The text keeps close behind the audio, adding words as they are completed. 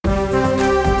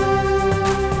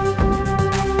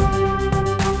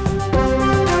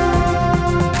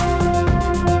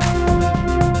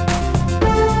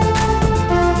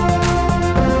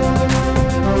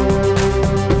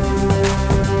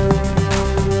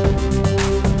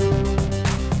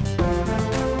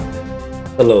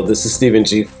Hello, this is Stephen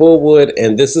G. Fullwood,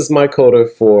 and this is my coda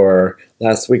for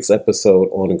last week's episode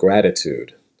on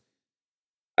gratitude.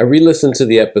 I re-listened to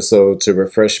the episode to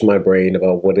refresh my brain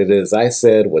about what it is I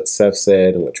said, what Seph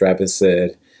said, and what Travis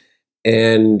said,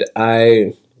 and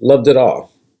I loved it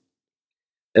all.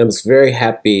 And I was very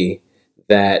happy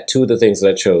that two of the things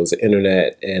that I chose, the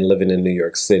internet and living in New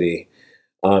York City,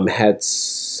 had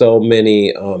so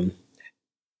many.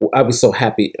 I was so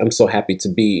happy. I'm so happy to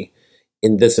be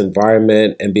in this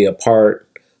environment and be a part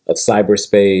of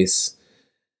cyberspace.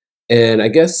 And I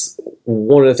guess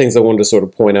one of the things I wanted to sort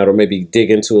of point out, or maybe dig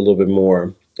into a little bit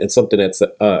more, and something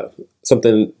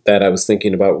that I was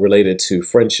thinking about related to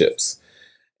friendships.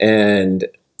 And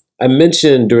I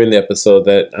mentioned during the episode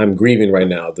that I'm grieving right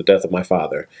now the death of my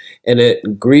father,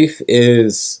 and grief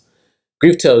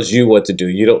tells you what to do.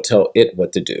 You don't tell it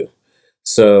what to do.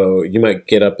 So you might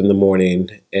get up in the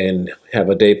morning and have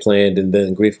a day planned, and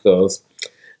then grief goes,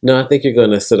 no, I think you're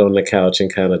going to sit on the couch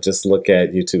and kind of just look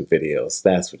at YouTube videos.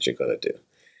 That's what you're going to do.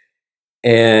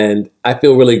 And I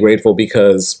feel really grateful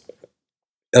because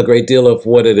a great deal of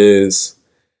what it is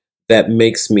that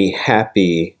makes me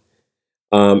happy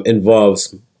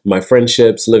involves my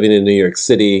friendships, living in New York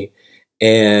City,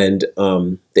 and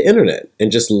the internet,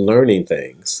 and just learning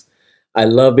things. I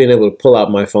love being able to pull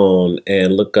out my phone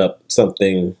and look up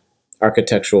something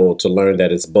architectural to learn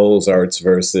that it's Beaux-Arts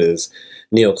versus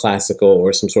neoclassical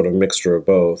or some sort of mixture of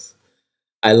both.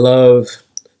 I love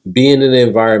being in an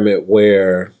environment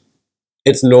where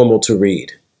it's normal to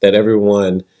read, that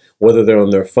everyone, whether they're on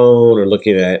their phone or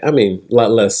looking at, a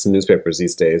lot less newspapers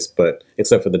these days, but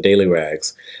except for the daily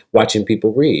rags, watching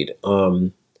people read.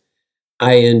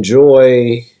 I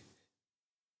enjoy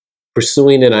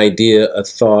pursuing an idea, a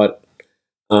thought,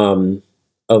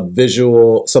 a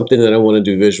visual, something that I want to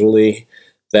do visually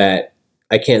that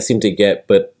I can't seem to get,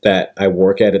 but that I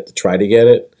work at it to try to get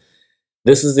it.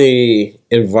 This is the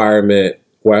environment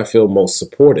where I feel most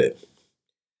supported.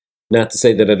 Not to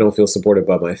say that I don't feel supported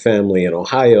by my family in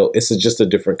Ohio. It's just a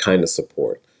different kind of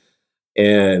support.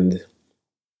 And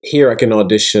here I can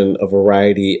audition a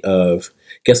variety of,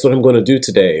 guess what I'm going to do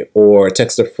today? Or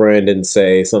text a friend and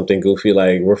say something goofy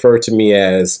like, refer to me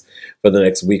as for the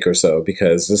next week or so,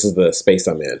 because this is the space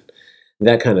I'm in.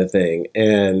 That kind of thing.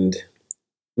 And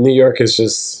New York is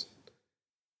just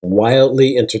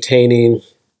wildly entertaining,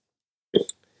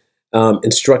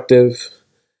 instructive.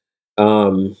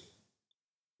 When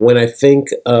I think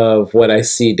of what I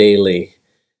see daily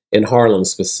in Harlem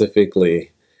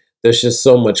specifically, there's just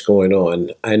so much going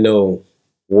on. I know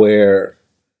where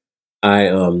I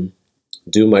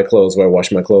do my clothes, where I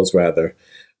wash my clothes rather.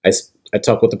 I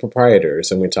talk with the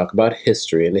proprietors and we talk about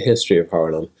history and the history of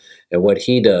Harlem and what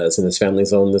he does, and his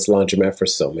family's owned this laundromat for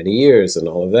so many years and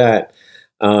all of that.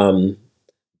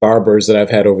 Barbers that I've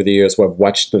had over the years where I've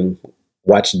watched them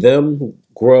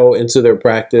grow into their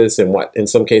practice, and what in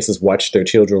some cases watch their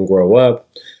children grow up,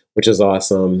 which is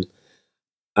awesome.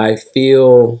 I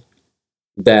feel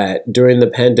that during the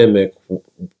pandemic,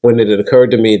 when it had occurred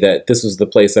to me that this was the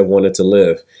place I wanted to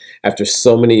live, after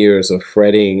so many years of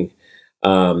fretting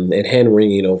and hand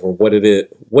wringing over what it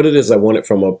is I wanted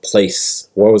from a place,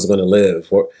 where I was going to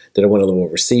live. Did I want to live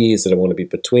overseas? Did I want to be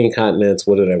between continents?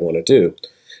 What did I want to do?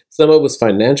 Some of it was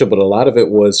financial, but a lot of it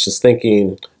was just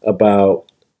thinking about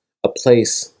a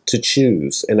place to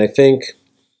choose. And I think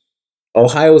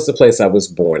Ohio is the place I was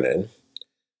born in.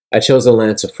 I chose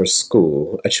Atlanta for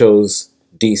school. I chose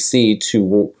DC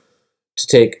to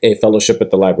take a fellowship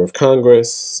at the Library of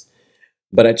Congress.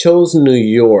 But I chose New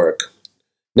York,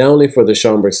 not only for the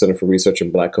Schomburg Center for Research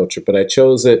in Black Culture, but I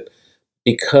chose it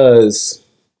because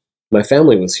my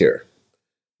family was here.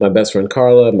 My best friend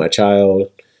Carla, my child.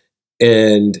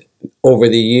 And over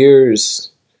the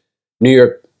years, New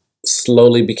York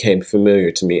slowly became familiar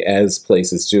to me, as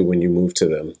places do when you move to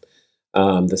them.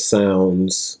 The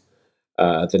sounds,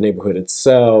 the neighborhood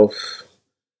itself,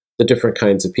 the different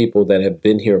kinds of people that have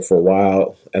been here for a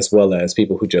while, as well as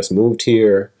people who just moved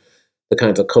here, the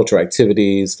kinds of cultural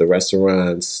activities, the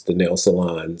restaurants, the nail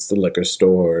salons, the liquor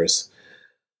stores,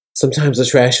 sometimes the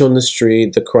trash on the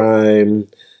street, the crime.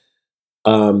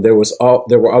 There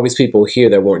were always people here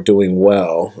that weren't doing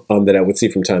well, that I would see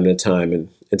from time to time, and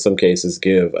in some cases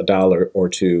give a dollar or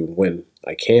two when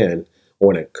I can or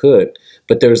when I could.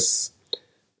 But there's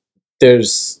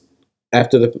during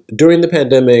the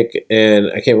pandemic, and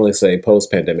I can't really say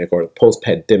post-pandemic or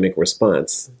post-pandemic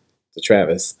response to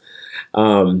Travis,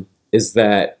 is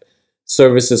that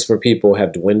services for people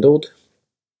have dwindled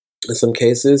in some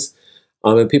cases,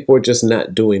 and people are just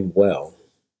not doing well,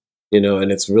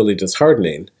 and it's really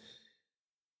disheartening.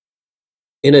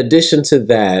 In addition to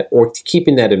that, or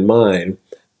keeping that in mind,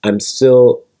 I'm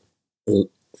still l-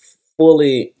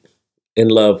 fully in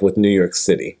love with New York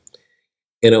City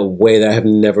in a way that I have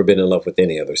never been in love with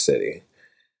any other city.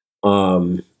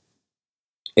 Um,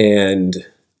 and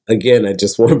again, I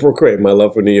just want to proclaim my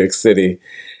love for New York City.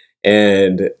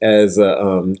 And as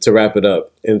to wrap it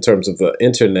up in terms of the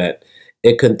internet,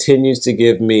 it continues to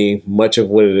give me much of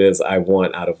what it is I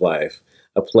want out of life: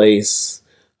 a place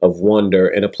of wonder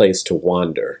and a place to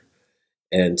wander,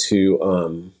 and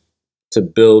to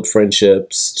build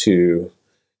friendships, to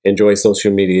enjoy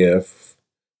social media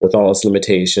with all its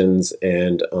limitations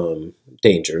and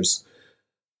dangers.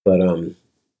 But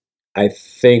I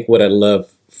think what I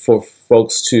love for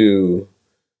folks to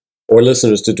or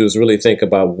listeners to do is really think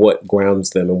about what grounds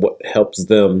them and what helps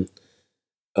them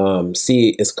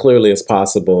see as clearly as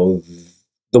possible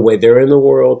the way they're in the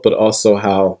world, but also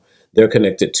how they're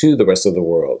connected to the rest of the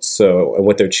world. So, and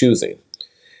what they're choosing.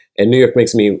 And New York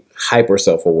makes me hyper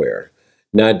self aware,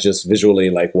 not just visually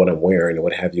like what I'm wearing or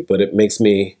what have you, but it makes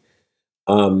me,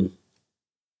 um,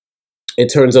 it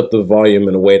turns up the volume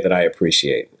in a way that I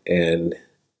appreciate. And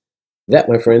that,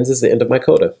 my friends, is the end of my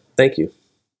coda. Thank you.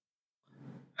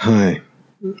 Hi,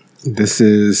 this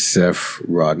is Seph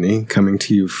Rodney coming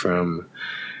to you from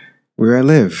where I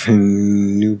live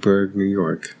in Newburgh, New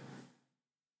York.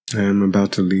 I'm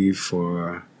about to leave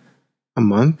for a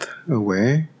month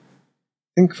away, I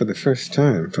think for the first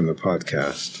time from the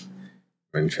podcast.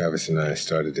 When Travis and I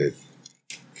started it,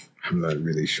 I'm not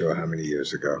really sure how many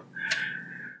years ago.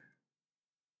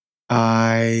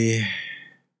 I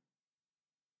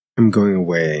am going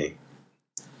away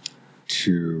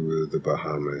to the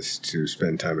Bahamas to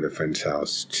spend time at a friend's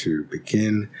house to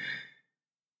begin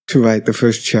to write the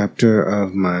first chapter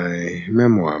of my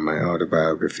memoir, my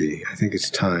autobiography. I think it's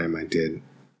time I did.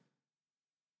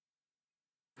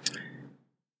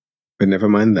 But never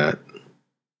mind that.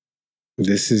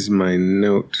 This is my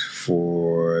note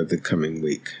for the coming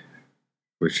week,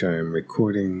 which I am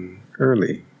recording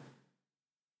early.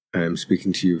 I am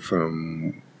speaking to you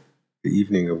from the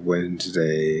evening of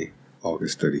Wednesday,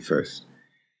 August 31st.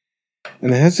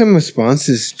 And I had some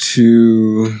responses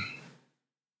to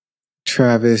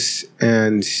Travis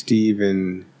and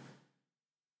Stephen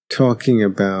talking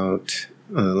about,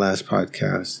 on the last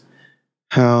podcast,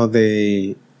 how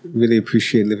they really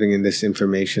appreciate living in this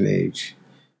information age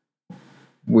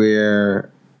where,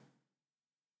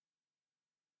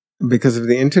 because of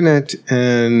the internet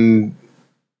and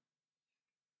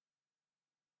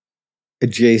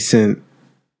adjacent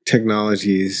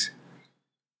technologies,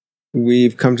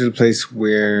 we've come to the place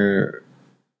where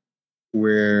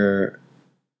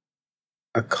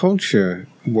a culture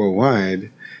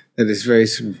worldwide that is very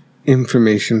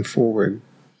information forward.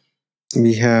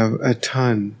 We have a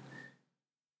ton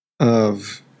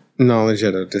of knowledge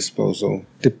at our disposal,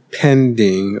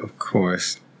 depending, of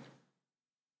course,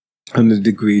 on the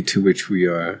degree to which we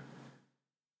are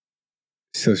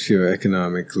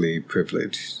socioeconomically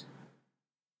privileged.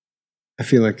 I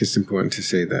feel like it's important to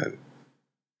say that.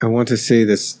 I want to say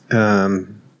this,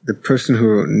 the person who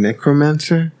wrote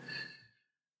Necromancer,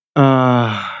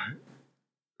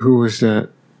 who was that?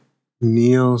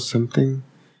 Neil something?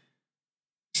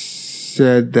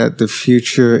 Said that the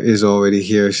future is already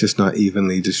here, it's just not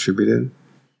evenly distributed.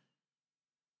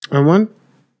 I want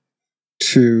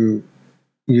to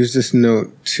use this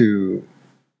note to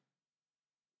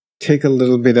take a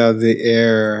little bit out of the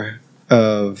air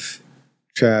of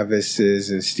Travis's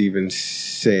and Stephen's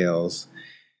sales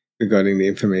regarding the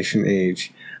information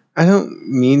age. I don't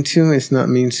mean to. It's not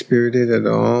mean-spirited at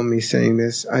all, me saying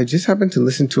this. I just happened to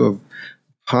listen to a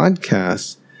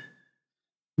podcast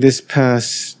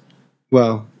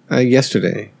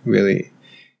yesterday, really.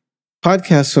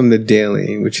 Podcast from The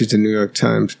Daily, which is the New York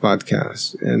Times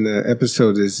podcast. And the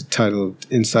episode is titled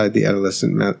Inside the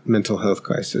Adolescent Mental Health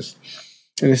Crisis.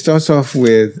 And it starts off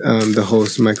with the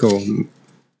host, Michael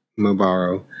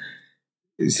Mobaro,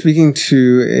 speaking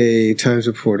to a Times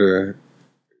reporter,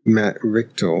 Matt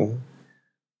Richtel,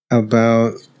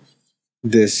 about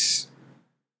this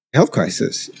health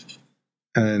crisis.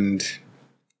 And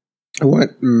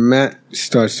what Matt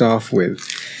starts off with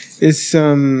is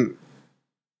some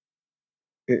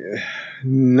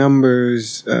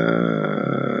numbers,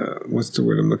 what's the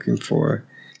word I'm looking for?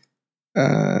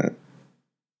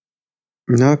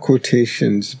 Not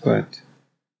quotations, but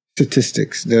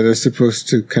statistics that are supposed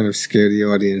to kind of scare the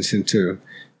audience into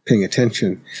paying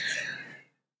attention.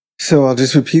 So I'll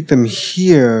just repeat them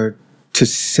here to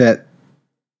set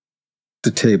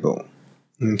the table.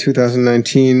 In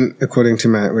 2019, according to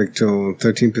Matt Richtel,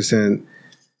 13%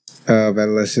 of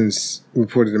adolescents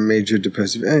reported a major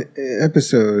depressive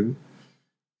episode.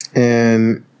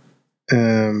 And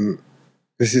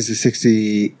this is a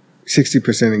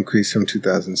 60% increase from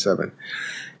 2007.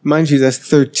 Mind you, that's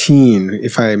 13,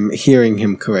 if I'm hearing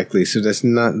him correctly, so that's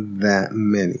not that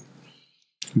many.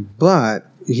 But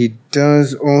he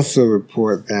does also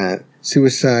report that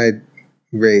suicide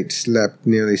rates leapt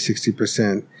nearly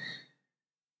 60%,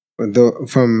 though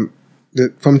from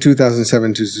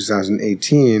 2007 to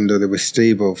 2018, though they were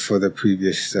stable for the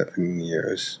previous 7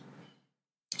 years.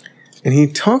 And he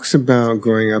talks about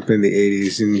growing up in the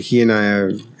 80s, and he and I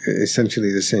are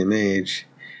essentially the same age.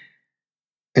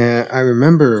 And I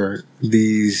remember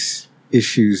these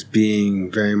issues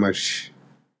being very much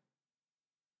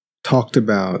talked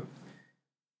about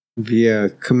via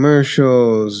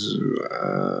commercials,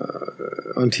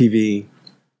 on TV,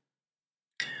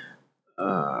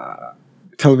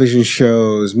 television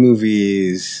shows,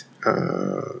 movies,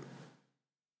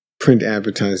 print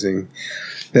advertising,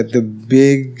 that the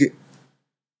big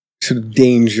sort of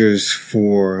dangers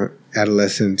for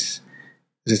adolescents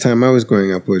at the time I was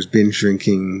growing up was binge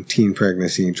drinking, teen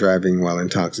pregnancy, driving while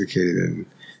intoxicated,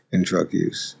 and drug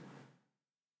use.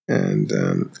 And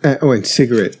and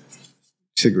cigarette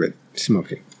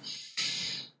smoking.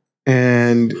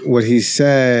 And what he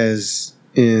says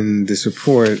in this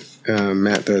report,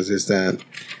 Matt does, is that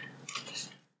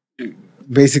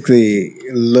basically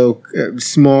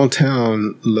small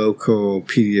town local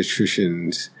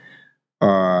pediatricians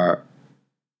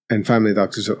and family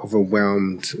doctors are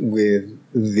overwhelmed with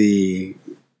the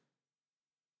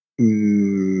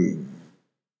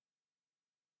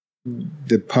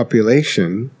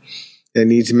population that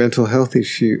needs mental health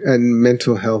issue and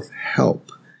mental health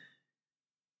help.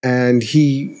 And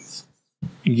he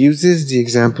uses the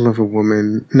example of a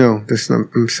woman. No, that's not.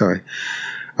 I'm sorry.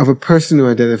 Of a person who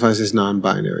identifies as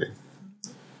non-binary.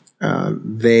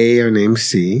 They are named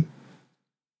C.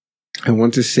 I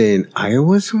want to say in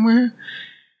Iowa somewhere.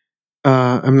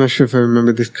 I'm not sure if I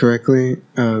remember this correctly.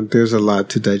 There's a lot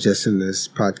to digest in this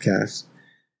podcast,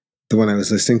 the one I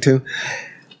was listening to.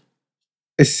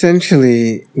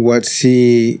 Essentially, what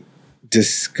C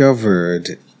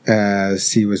discovered as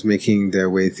C was making their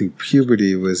way through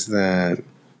puberty was that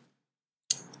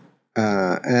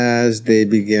as they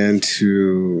began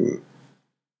to,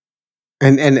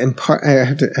 and part, I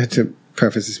have to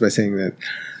preface this by saying that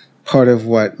part of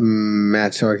what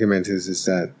Matt's argument is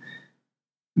that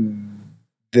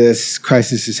this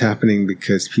crisis is happening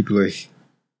because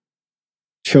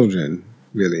children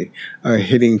really are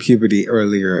hitting puberty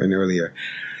earlier and earlier.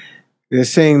 They're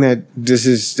saying that this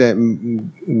is that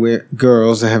where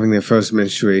girls are having their first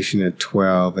menstruation at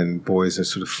 12 and boys are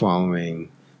sort of following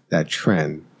that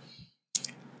trend.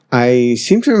 I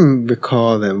seem to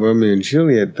recall that Romeo and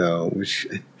Juliet, though, which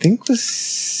I think was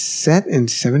set in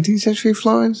 17th century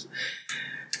Florence,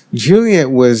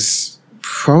 Juliet was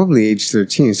probably age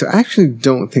 13. So I actually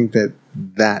don't think that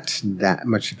that's that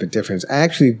much of a difference. I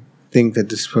actually think that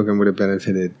this program would have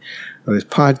benefited, or this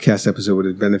podcast episode would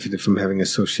have benefited from having a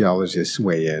sociologist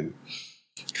weigh in.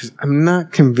 Because I'm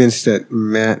not convinced that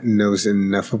Matt knows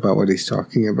enough about what he's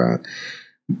talking about.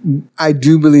 I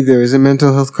do believe there is a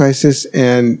mental health crisis,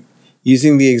 and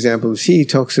using the example of C, he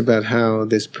talks about how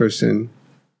this person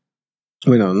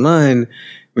went online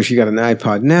when she got an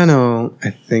iPod Nano. I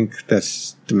think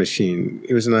that's the machine.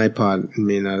 It was an iPod, it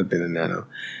may not have been a Nano.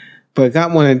 But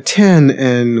got one at 10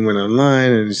 and went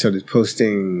online and started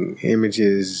posting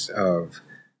images of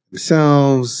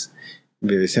themselves,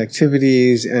 various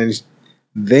activities, and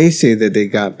they say that they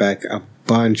got back a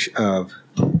bunch of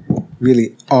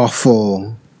really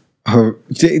awful,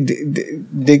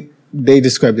 they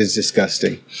described it as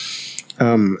disgusting.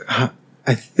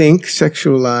 I think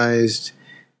sexualized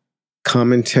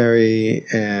commentary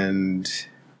and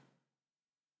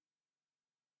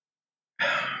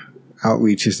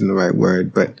outreach isn't the right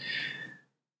word, but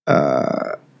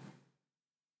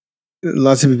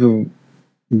lots of people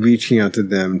reaching out to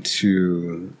them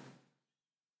to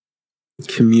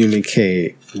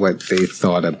communicate what they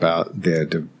thought about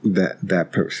that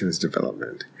person's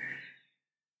development.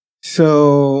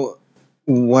 So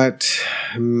what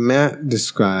Matt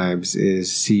describes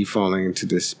is C falling into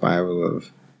this spiral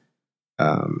of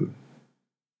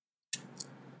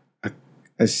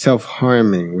a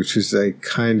self-harming, which is a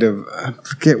kind of, I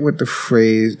forget what the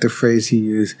phrase he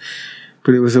used,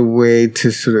 but it was a way to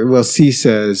sort of, well, C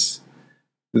says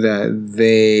that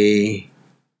they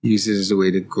use it as a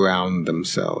way to ground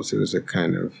themselves. It was a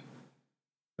kind of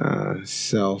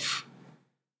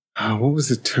what was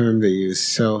the term they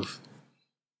used? It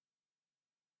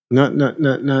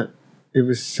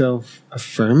was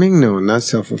self-affirming? No, not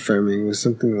self-affirming. It was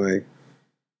something like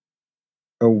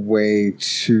a way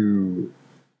to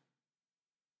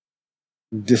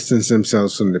distance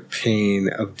themselves from the pain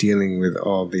of dealing with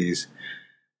all these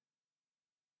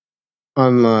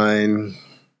online,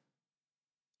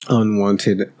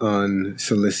 unwanted,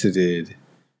 unsolicited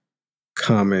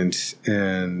comments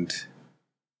and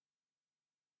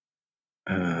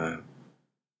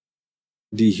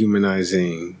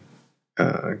dehumanizing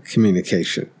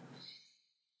communication.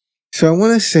 So I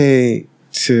want to say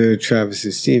to Travis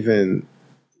and Stephen,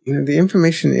 the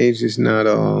information age is not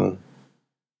all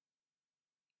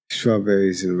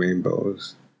strawberries and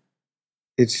rainbows.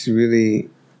 It's really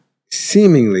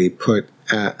seemingly put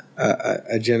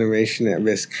a generation at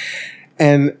risk.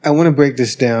 And I want to break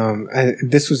this down.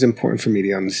 This was important for me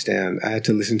to understand. I had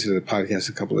to listen to the podcast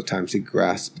a couple of times to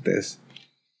grasp this.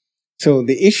 So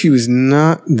the issue is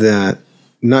not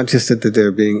just that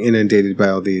they're being inundated by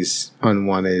all these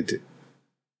unwanted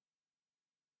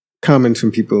comments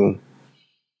from people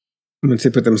once they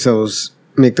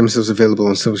make themselves available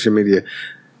on social media.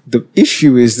 The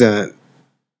issue is that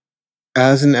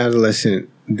as an adolescent,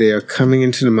 they are coming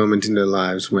into the moment in their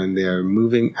lives when they are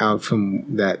moving out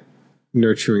from that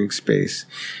nurturing space,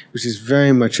 which is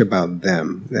very much about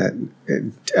them.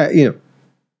 That,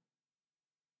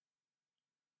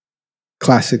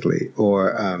 classically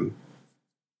or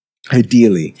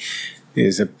ideally,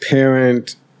 is a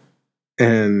parent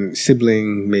and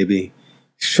sibling maybe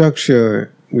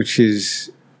structure, which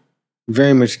is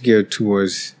very much geared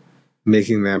towards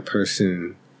making that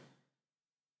person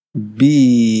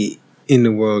be in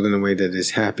the world in a way that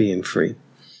is happy and free.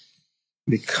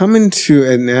 They come into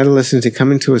an adolescence, they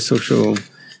come into a social,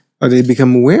 or they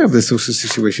become aware of the social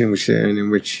situation in which they're in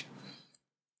which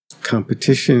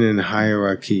competition and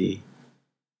hierarchy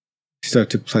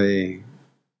start to play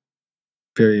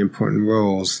very important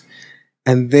roles.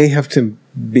 And they have to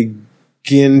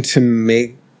begin to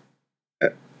make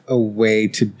a way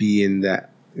to be in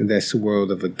this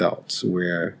world of adults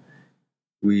where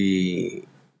we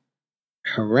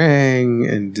harangue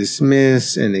and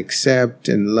dismiss and accept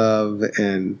and love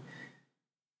and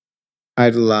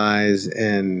idolize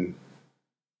and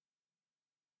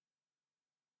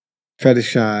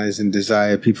fetishize and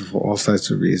desire people for all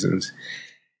sorts of reasons.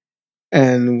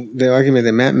 And the argument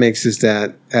that Matt makes is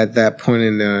that at that point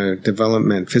in their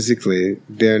development physically,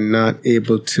 they're not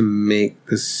able to make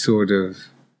the sort of,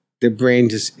 their brain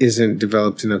just isn't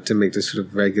developed enough to make the sort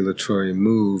of regulatory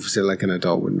moves that like an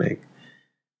adult would make,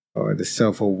 or the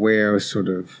self-aware sort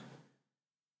of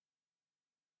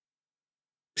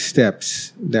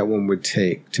steps that one would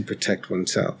take to protect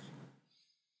oneself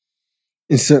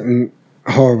in certain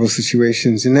horrible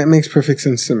situations. And that makes perfect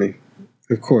sense to me,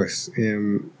 of course.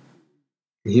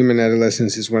 Human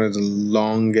adolescence is one of the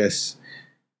longest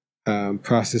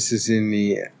processes in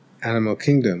the animal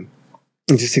kingdom.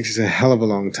 It just takes us a hell of a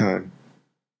long time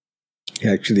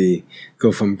to actually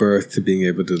go from birth to being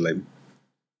able to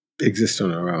exist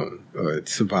on our own or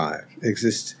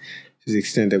exist to the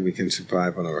extent that we can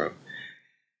survive on our own.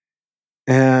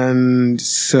 And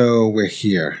so we're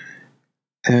here.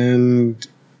 And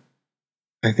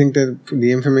I think that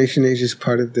the information age is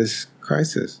part of this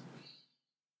crisis.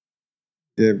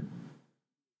 The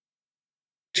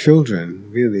children,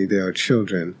 really, they are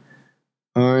children,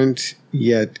 aren't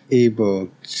yet able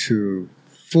to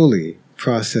fully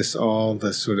process all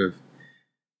the sort of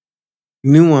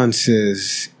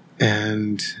nuances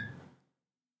and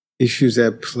issues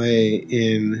at play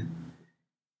in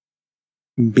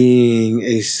being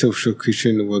a social creature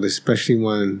in the world, especially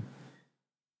one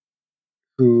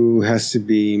who has to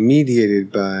be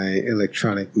mediated by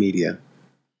electronic media.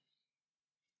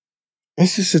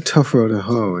 It's just a tough road to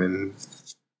hoe, and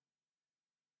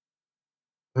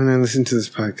when I listened to this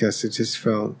podcast, it just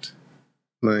felt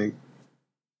like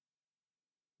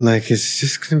it's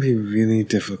just going to be really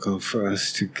difficult for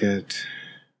us to get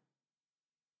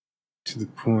to the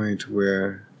point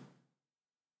where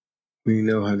we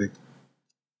know how to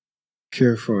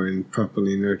care for and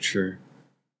properly nurture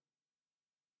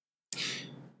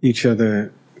each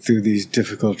other through these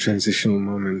difficult transitional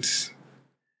moments.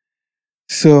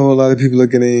 So a lot of people are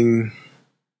getting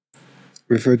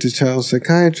referred to child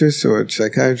psychiatrists or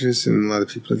psychiatrists, and a lot of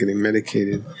people are getting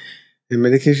medicated. And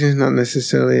medication is not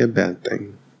necessarily a bad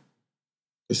thing.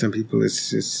 For some people,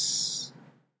 it's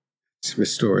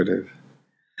restorative.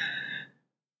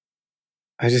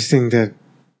 I just think that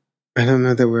I don't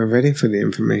know that we're ready for the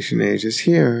information age. It's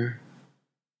here,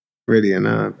 ready or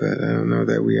not, but I don't know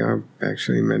that we are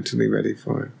actually mentally ready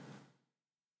for it.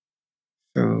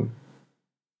 So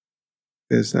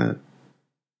there's that.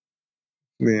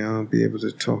 I'll be able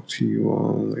to talk to you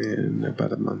all in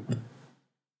about a month.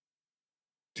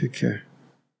 Take care.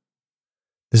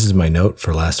 This is my note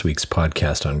for last week's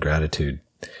podcast on gratitude.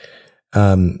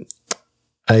 I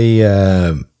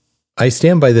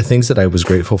stand by the things that I was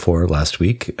grateful for last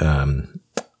week.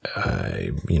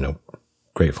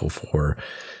 Grateful for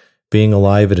being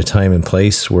alive at a time and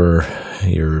place where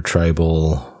your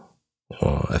tribal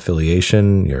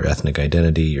affiliation, your ethnic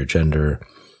identity, your gender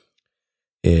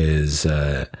is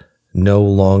no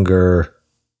longer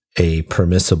a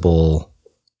permissible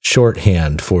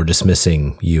shorthand for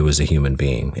dismissing you as a human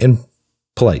being, in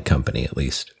polite company at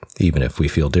least. Even if we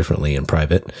feel differently in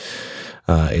private,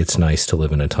 it's nice to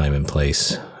live in a time and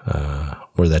place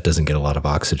where that doesn't get a lot of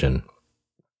oxygen.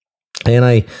 And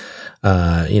I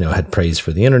had praise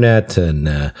for the internet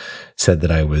and said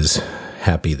that I was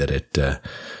happy that it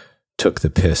took the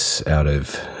piss out of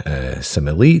some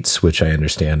elites, which I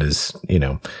understand is,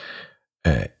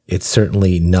 it's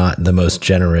certainly not the most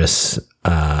generous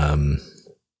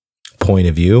point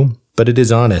of view, but it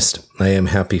is honest. I am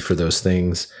happy for those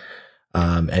things.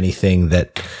 Anything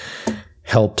that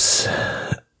helps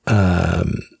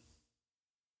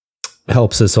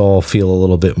us all feel a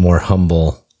little bit more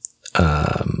humble,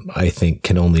 I think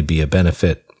can only be a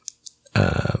benefit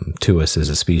to us as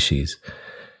a species.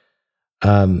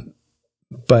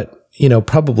 But,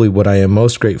 probably what I am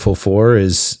most grateful for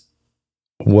is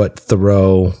what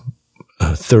Thoreau,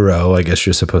 I guess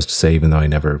you're supposed to say, even though I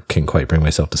never can quite bring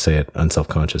myself to say it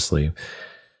unselfconsciously,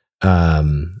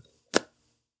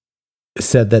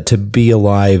 said that to be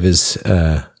alive is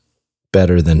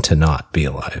better than to not be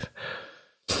alive.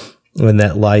 And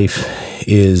that life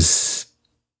is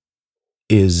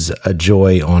a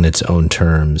joy on its own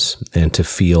terms, and to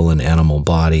feel an animal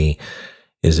body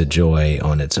is a joy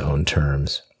on its own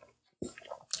terms.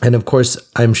 And of course,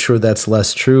 I'm sure that's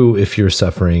less true if you're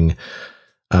suffering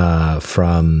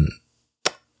from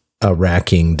a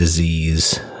racking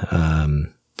disease,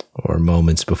 or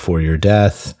moments before your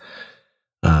death,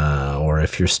 or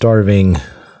if you're starving,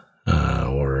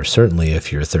 or certainly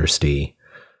if you're thirsty.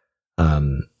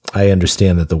 I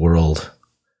understand that the world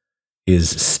is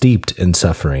steeped in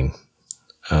suffering.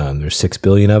 There's 6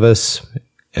 billion of us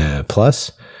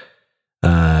plus,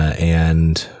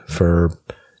 and for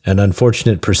an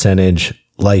unfortunate percentage,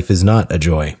 life is not a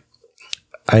joy.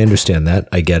 I understand that.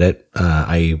 I get it.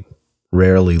 I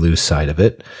rarely lose sight of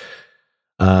it.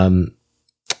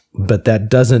 But that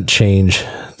doesn't change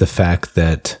the fact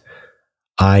that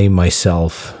I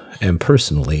myself am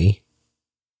personally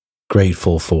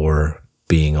grateful for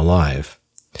being alive.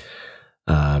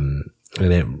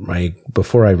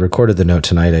 Before I recorded the note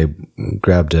tonight, I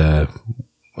grabbed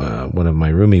one of my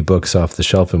Rumi books off the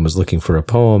shelf and was looking for a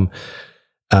poem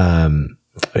in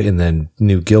the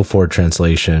New Guilford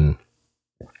translation.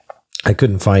 I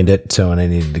couldn't find it, and I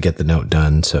needed to get the note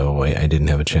done, so I didn't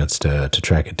have a chance to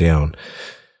track it down.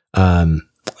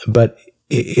 But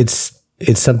it's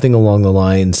something along the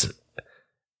lines,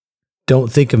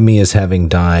 don't think of me as having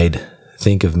died.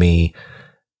 Think of me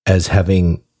as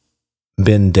having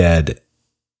been dead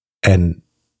and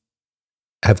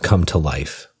have come to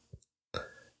life.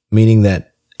 Meaning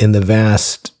that in the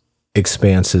vast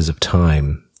expanses of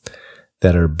time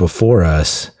that are before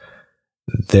us,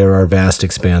 there are vast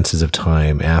expanses of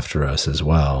time after us as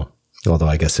well. Although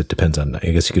I guess it depends on,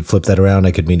 I guess you could flip that around.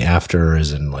 I could mean after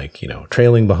as in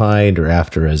trailing behind, or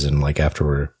after as in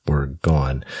after we're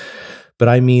gone. But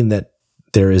I mean that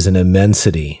there is an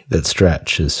immensity that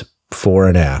stretches fore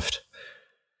and aft.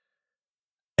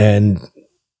 And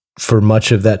for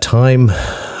much of that time,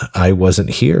 I wasn't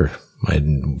here. I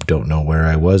don't know where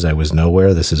I was. I was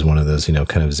nowhere. This is one of those,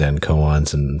 kind of Zen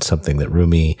koans, and something that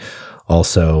Rumi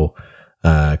also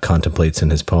contemplates in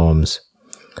his poems.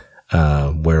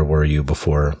 Where were you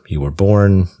before you were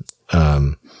born?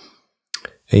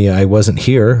 I wasn't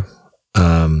here.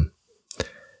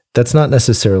 That's not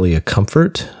necessarily a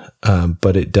comfort,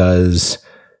 but it does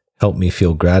help me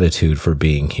feel gratitude for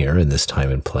being here in this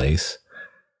time and place,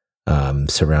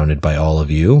 surrounded by all of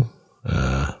you,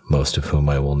 most of whom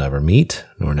I will never meet,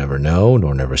 nor never know,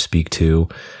 nor never speak to.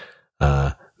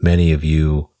 Many of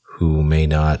you who may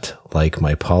not like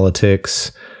my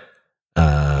politics,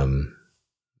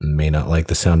 may not like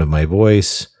the sound of my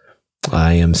voice,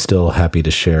 I am still happy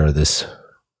to share this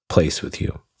place with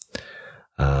you.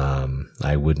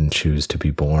 I wouldn't choose to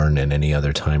be born in any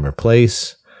other time or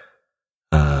place,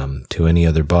 to any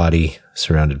other body,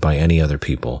 surrounded by any other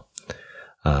people.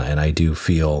 And I do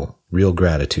feel real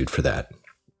gratitude for that.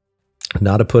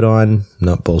 Not a put on,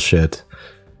 not bullshit.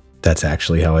 That's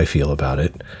actually how I feel about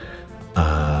it.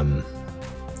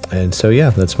 And so,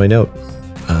 yeah, that's my note.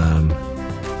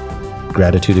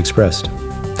 Gratitude expressed.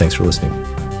 Thanks for listening.